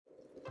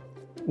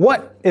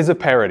What is a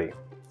parody?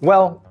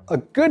 Well, a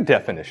good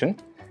definition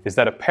is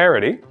that a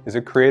parody is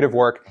a creative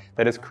work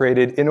that is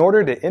created in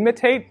order to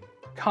imitate,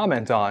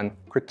 comment on,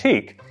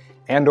 critique,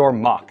 and/or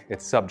mock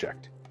its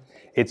subject.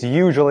 It's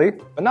usually,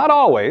 but not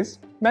always,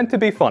 meant to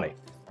be funny,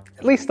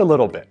 at least a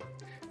little bit.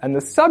 And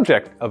the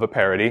subject of a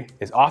parody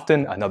is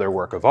often another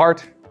work of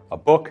art, a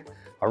book,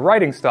 a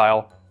writing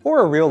style,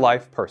 or a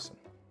real-life person.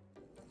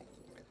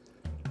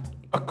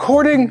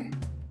 According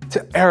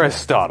to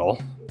Aristotle,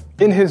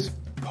 in his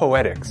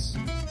Poetics,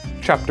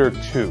 chapter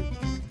 2,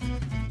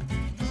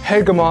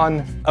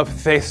 Hegemon of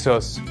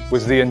Thasos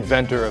was the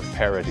inventor of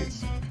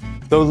parodies,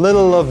 though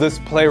little of this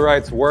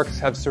playwright's works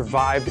have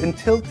survived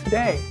until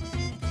today.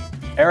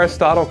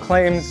 Aristotle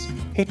claims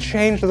he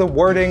changed the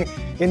wording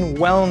in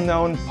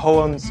well-known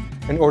poems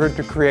in order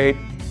to create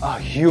a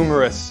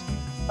humorous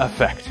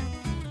effect,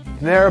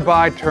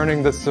 thereby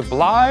turning the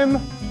sublime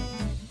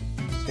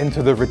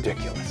into the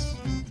ridiculous.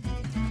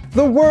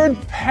 The word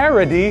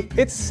parody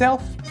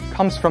itself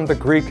comes from the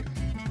Greek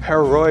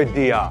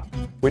parodia,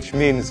 which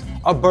means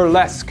a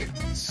burlesque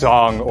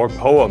song or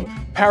poem.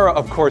 Para,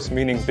 of course,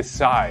 meaning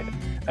beside,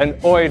 and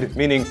oid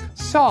meaning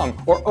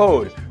song or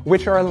ode,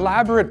 which are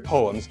elaborate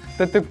poems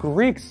that the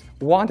Greeks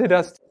wanted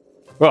us to...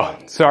 Oh,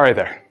 sorry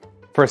there.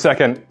 For a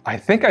second, I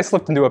think I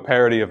slipped into a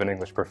parody of an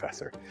English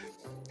professor.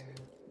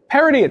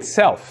 Parody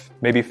itself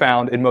may be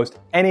found in most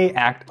any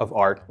act of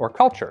art or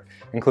culture,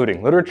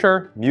 including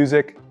literature,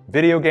 music,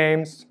 video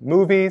games,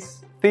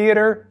 movies,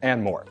 theater,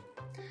 and more.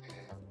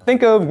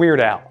 Think of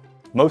Weird Al.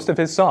 Most of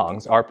his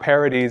songs are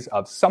parodies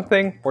of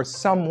something or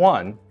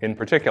someone in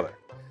particular.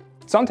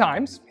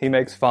 Sometimes he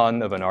makes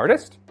fun of an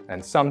artist,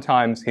 and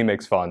sometimes he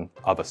makes fun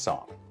of a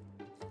song.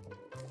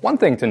 One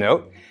thing to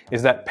note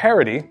is that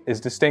parody is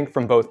distinct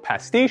from both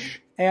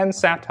pastiche and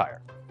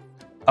satire.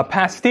 A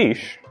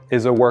pastiche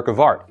is a work of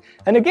art,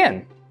 and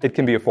again, it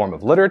can be a form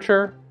of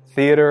literature,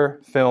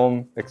 theater,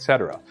 film,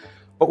 etc.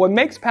 But what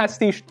makes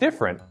pastiche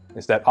different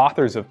is that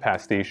authors of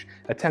pastiche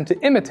attempt to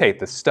imitate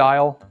the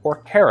style or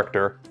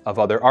character of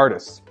other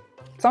artists,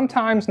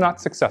 sometimes not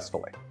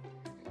successfully.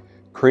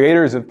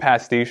 Creators of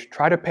pastiche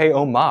try to pay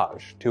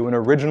homage to an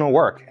original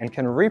work and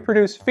can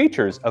reproduce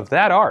features of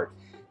that art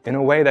in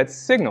a way that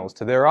signals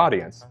to their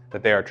audience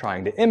that they are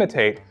trying to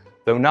imitate,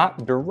 though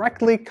not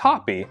directly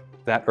copy,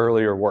 that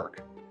earlier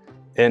work.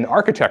 In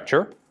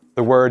architecture,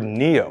 the word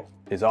neo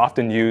is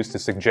often used to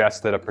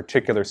suggest that a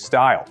particular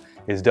style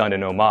is done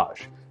in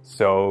homage.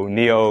 So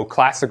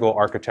neoclassical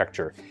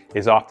architecture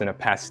is often a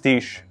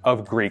pastiche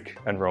of Greek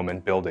and Roman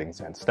buildings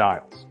and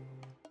styles.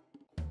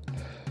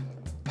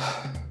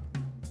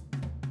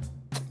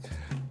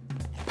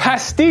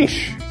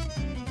 Pastiche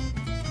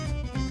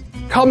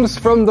comes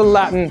from the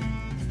Latin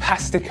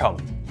pasticum,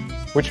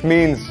 which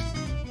means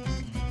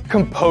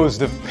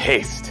composed of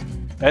paste,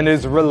 and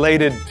is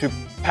related to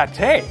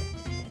pâté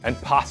and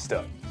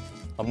pasta,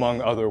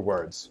 among other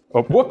words.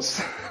 Oh,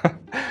 whoops!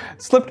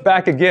 Slipped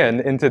back again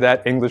into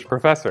that English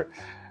professor.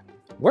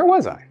 Where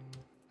was I?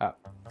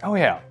 Oh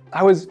yeah,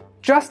 I was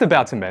just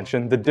about to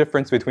mention the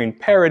difference between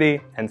parody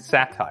and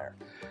satire.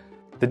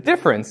 The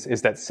difference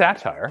is that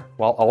satire,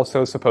 while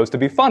also supposed to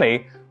be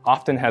funny,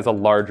 often has a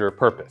larger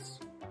purpose.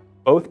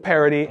 Both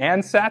parody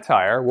and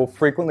satire will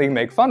frequently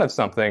make fun of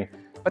something,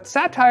 but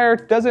satire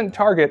doesn't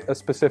target a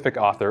specific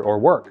author or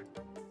work.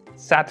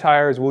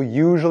 Satires will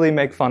usually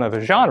make fun of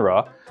a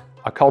genre,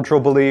 a cultural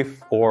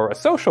belief, or a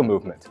social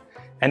movement,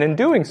 and in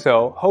doing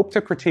so, hope to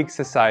critique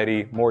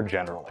society more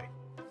generally.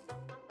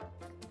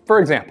 For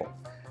example,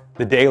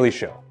 The Daily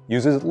Show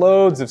uses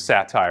loads of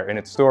satire in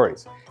its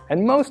stories,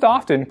 and most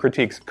often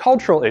critiques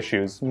cultural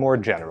issues more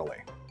generally.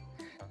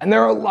 And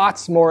there are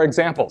lots more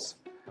examples,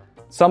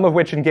 some of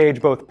which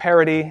engage both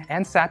parody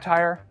and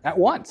satire at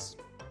once.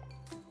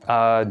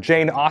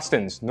 Jane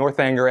Austen's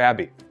Northanger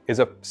Abbey is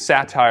a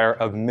satire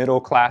of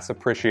middle-class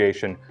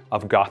appreciation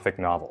of Gothic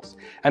novels,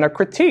 and a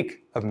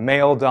critique of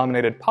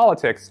male-dominated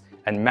politics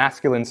and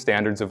masculine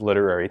standards of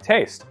literary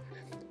taste,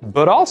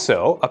 but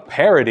also a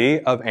parody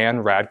of Anne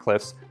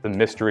Radcliffe's The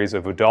Mysteries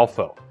of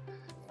Udolpho.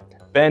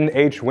 Ben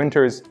H.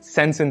 Winter's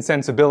Sense and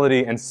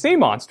Sensibility and Sea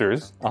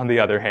Monsters, on the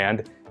other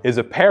hand, is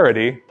a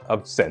parody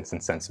of Sense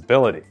and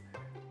Sensibility.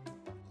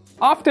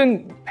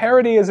 Often,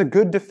 parody is a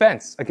good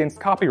defense against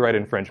copyright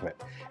infringement,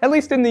 at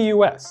least in the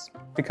US,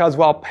 because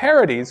while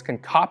parodies can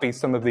copy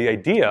some of the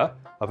idea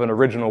of an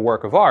original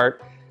work of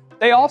art,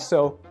 they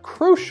also,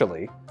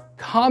 crucially,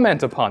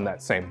 comment upon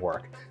that same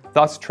work,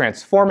 thus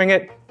transforming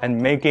it and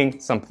making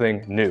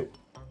something new.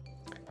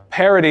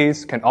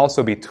 Parodies can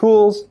also be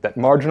tools that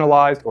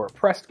marginalized or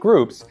oppressed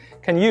groups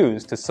can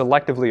use to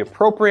selectively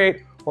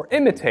appropriate or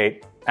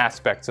imitate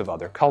aspects of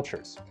other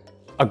cultures.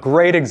 A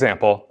great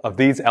example of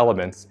these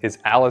elements is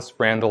Alice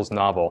Randall's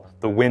novel,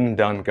 The Wind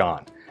Done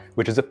Gone,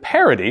 which is a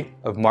parody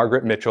of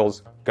Margaret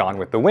Mitchell's Gone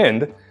with the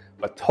Wind,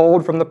 but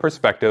told from the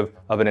perspective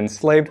of an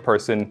enslaved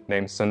person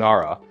named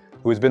Sonara,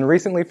 who has been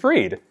recently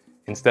freed,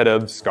 instead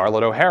of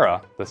Scarlett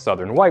O'Hara, the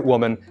Southern white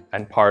woman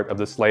and part of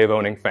the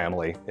slave-owning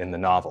family in the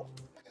novel.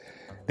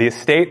 The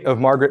estate of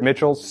Margaret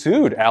Mitchell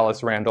sued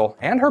Alice Randall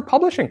and her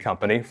publishing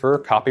company for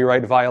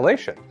copyright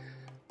violation.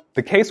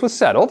 The case was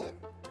settled,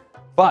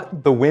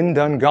 but The Wind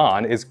Done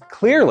Gone is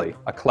clearly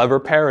a clever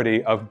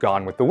parody of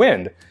Gone with the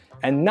Wind,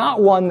 and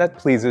not one that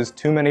pleases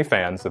too many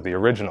fans of the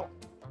original.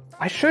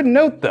 I should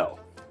note, though,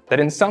 that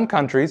in some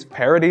countries,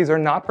 parodies are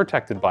not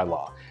protected by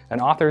law, and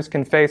authors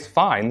can face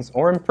fines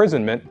or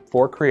imprisonment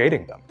for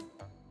creating them.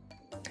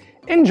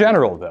 In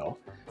general, though,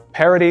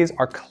 parodies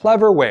are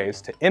clever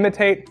ways to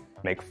imitate,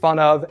 make fun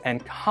of,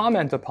 and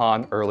comment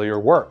upon earlier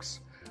works.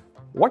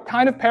 What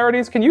kind of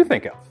parodies can you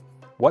think of?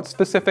 What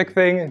specific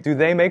thing do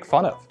they make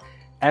fun of?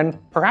 And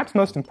perhaps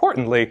most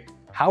importantly,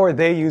 how are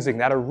they using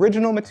that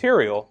original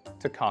material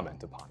to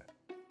comment upon it?